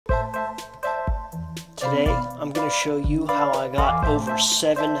Today, I'm going to show you how I got over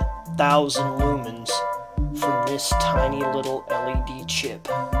 7,000 lumens from this tiny little LED chip.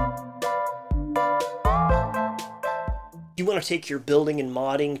 You want to take your building and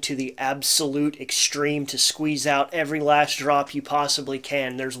modding to the absolute extreme to squeeze out every last drop you possibly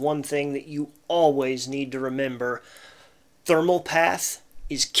can. There's one thing that you always need to remember. Thermal path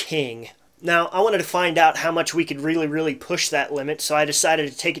is king. Now, I wanted to find out how much we could really push that limit, so I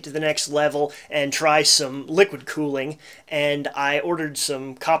decided to take it to the next level and try some liquid cooling, and I ordered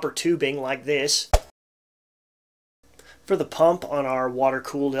some copper tubing like this. For the pump on our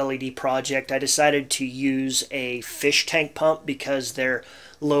water-cooled LED project, I decided to use a fish tank pump because they're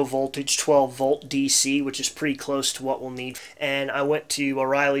low voltage 12 volt DC, which is pretty close to what we'll need. And I went to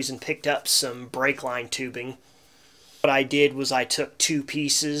O'Reilly's and picked up some brake line tubing. What I did was I took two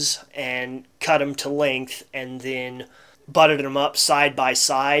pieces and cut them to length and then butted them up side by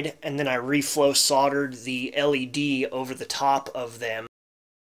side, and then I reflow soldered the LED over the top of them.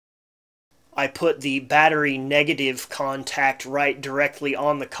 I put the battery negative contact right directly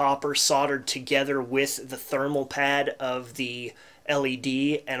on the copper, soldered together with the thermal pad of the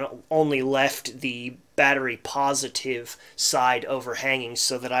LED, and only left the battery positive side overhanging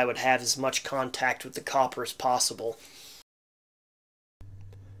so that I would have as much contact with the copper as possible.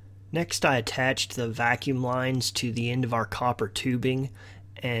 Next, I attached the vacuum lines to the end of our copper tubing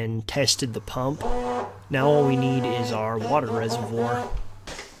and tested the pump. Now all we need is our water reservoir.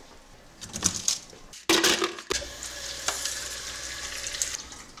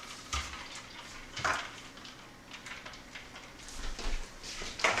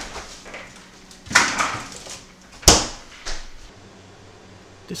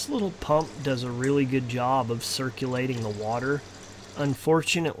 This little pump does a really good job of circulating the water.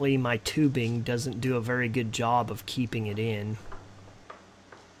 Unfortunately, my tubing doesn't do a very good job of keeping it in.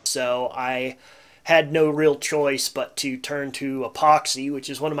 So I had no real choice but to turn to epoxy, which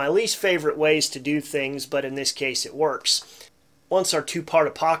is one of my least favorite ways to do things, but in this case it works. Once our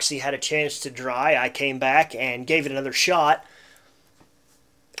two-part epoxy had a chance to dry, I came back and gave it another shot,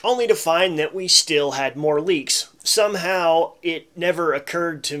 only to find that we still had more leaks. Somehow it never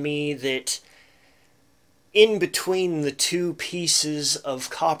occurred to me that in between the two pieces of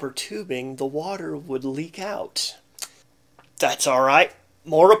copper tubing, the water would leak out. That's alright,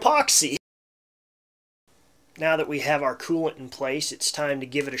 more epoxy. Now that we have our coolant in place, it's time to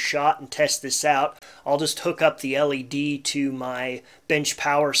give it a shot and test this out. I'll just hook up the LED to my bench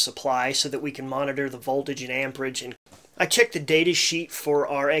power supply so that we can monitor the voltage and amperage. And I checked the data sheet for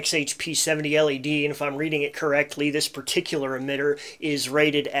our XHP70 LED, and if I'm reading it correctly, this particular emitter is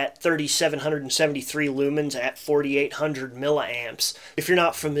rated at 3773 lumens at 4800 milliamps. If you're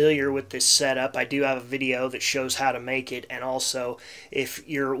not familiar with this setup, I do have a video that shows how to make it, and also, if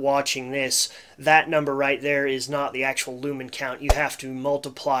you're watching this, that number right there is not the actual lumen count. You have to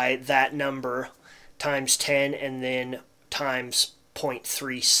multiply that number times 10 and then times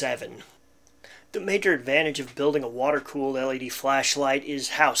 0.37. The major advantage of building a water-cooled LED flashlight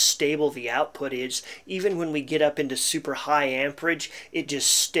is how stable the output is. Even when we get up into super high amperage, it just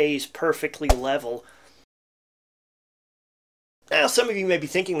stays perfectly level. Now, some of you may be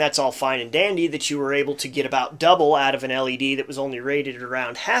thinking that's all fine and dandy, that you were able to get about double out of an LED that was only rated at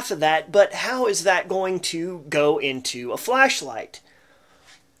around half of that, but how is that going to go into a flashlight?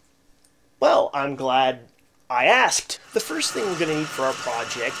 Well, I'm glad I asked. The first thing we're going to need for our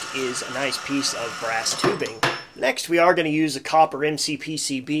project is a nice piece of brass tubing. Next, we are going to use a copper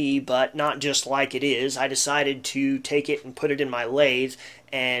MCPCB, but not just like it is. I decided to take it and put it in my lathe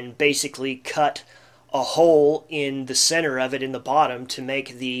and basically cut a hole in the center of it in the bottom to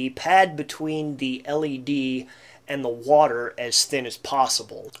make the pad between the LED and the water as thin as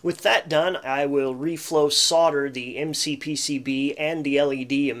possible. With that done, I will reflow solder the MCPCB and the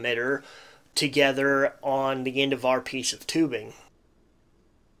LED emitter together on the end of our piece of tubing.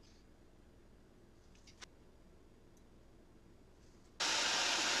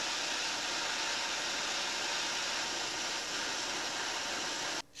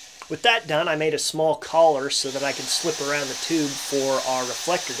 With that done, I made a small collar so that I could slip around the tube for our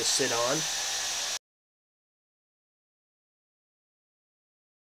reflector to sit on.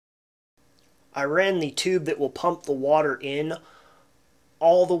 I ran the tube that will pump the water in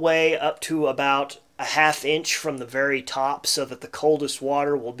all the way up to about a ½ inch from the very top so that the coldest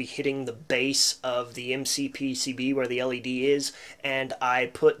water will be hitting the base of the MCPCB where the LED is, and I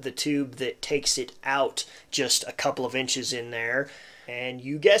put the tube that takes it out just a couple of inches in there, and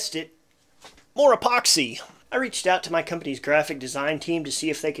you guessed it, more epoxy. I reached out to my company's graphic design team to see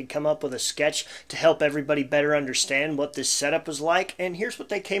if they could come up with a sketch to help everybody better understand what this setup was like, and here's what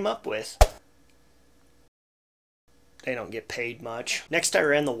they came up with. they don't get paid much. Next, I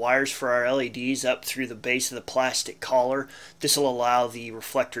ran the wires for our LEDs up through the base of the plastic collar. This will allow the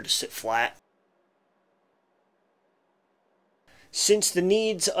reflector to sit flat. Since the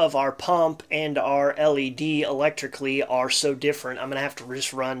needs of our pump and our LED electrically are so different, I'm going to have to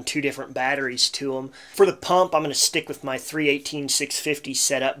just run two different batteries to them. For the pump, I'm going to stick with my 318-650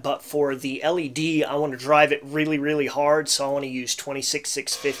 setup, but for the LED, I want to drive it really, really hard, so I want to use 26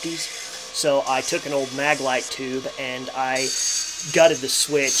 650s. So I took an old Maglite tube and I gutted the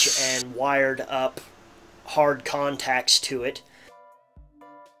switch and wired up hard contacts to it.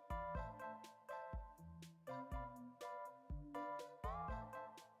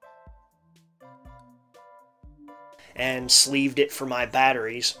 And sleeved it for my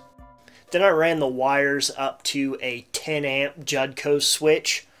batteries. Then I ran the wires up to a 10 amp Judco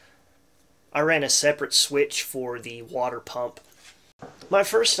switch. I ran a separate switch for the water pump. My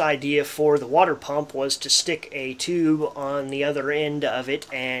first idea for the water pump was to stick a tube on the other end of it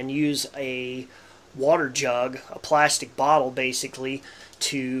and use a water jug, a plastic bottle basically,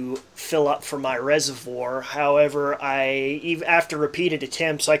 to fill up for my reservoir. However, after repeated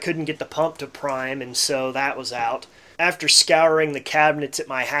attempts, I couldn't get the pump to prime, and so that was out. After scouring the cabinets at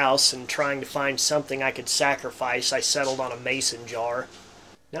my house and trying to find something I could sacrifice, I settled on a mason jar.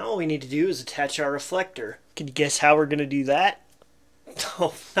 Now all we need to do is attach our reflector. Can you guess how we're going to do that?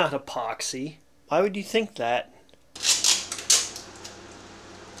 Oh, not epoxy. Why would you think that?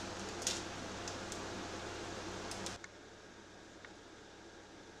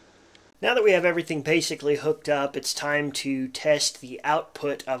 Now that we have everything basically hooked up, it's time to test the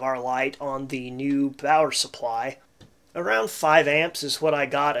output of our light on the new power supply. Around 5 amps is what I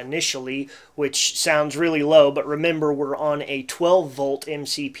got initially, which sounds really low, but remember we're on a 12 volt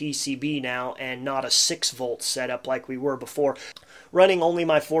MCPCB now and not a 6 volt setup like we were before. Running only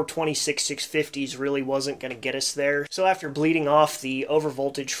my 426 650s really wasn't going to get us there. So after bleeding off the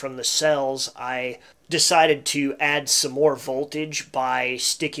overvoltage from the cells, I decided to add some more voltage by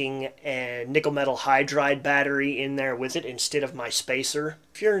sticking a nickel metal hydride battery in there with it instead of my spacer.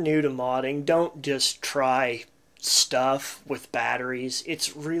 If you're new to modding, don't just try stuff with batteries.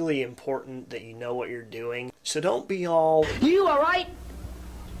 It's really important that you know what you're doing. So don't be all, "You alright?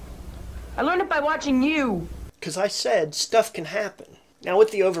 I learned it by watching you." Because I said stuff can happen. Now with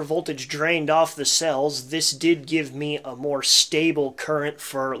the overvoltage drained off the cells, this did give me a more stable current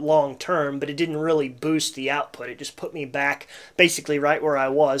for long term, but it didn't really boost the output. It just put me back basically right where I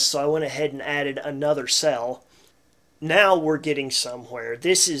was, so I went ahead and added another cell. Now we're getting somewhere.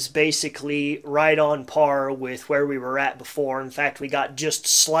 This is basically right on par with where we were at before. In fact, we got just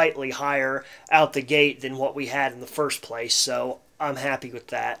slightly higher out the gate than what we had in the first place, so I'm happy with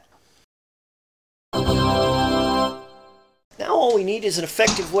that. Now all we need is an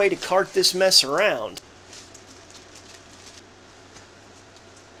effective way to cart this mess around.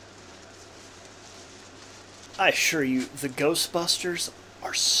 I assure you, the Ghostbusters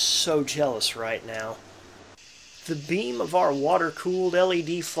are so jealous right now. The beam of our water-cooled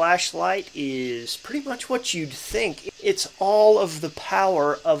LED flashlight is pretty much what you'd think. It's all of the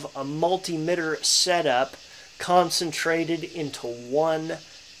power of a multi-emitter setup concentrated into one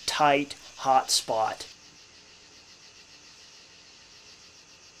tight hot spot.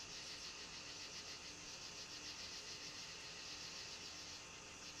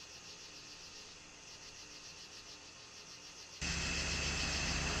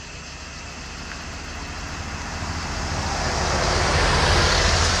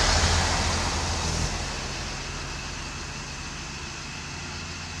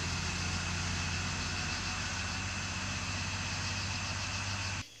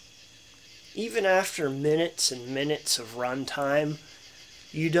 Even after minutes and minutes of runtime,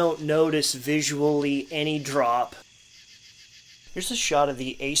 you don't notice visually any drop. Here's a shot of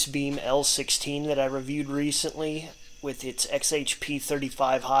the AceBeam L16 that I reviewed recently with its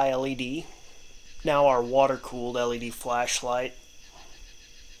XHP35 high LED. Now our water-cooled LED flashlight.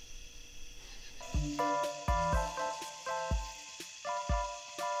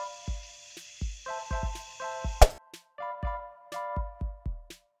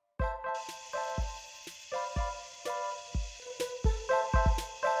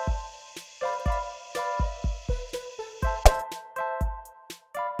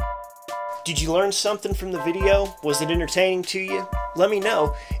 Did you learn something from the video? Was it entertaining to you? Let me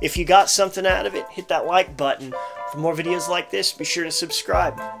know. If you got something out of it, hit that like button. For more videos like this, be sure to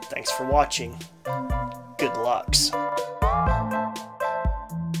subscribe. Thanks for watching. Good lucks.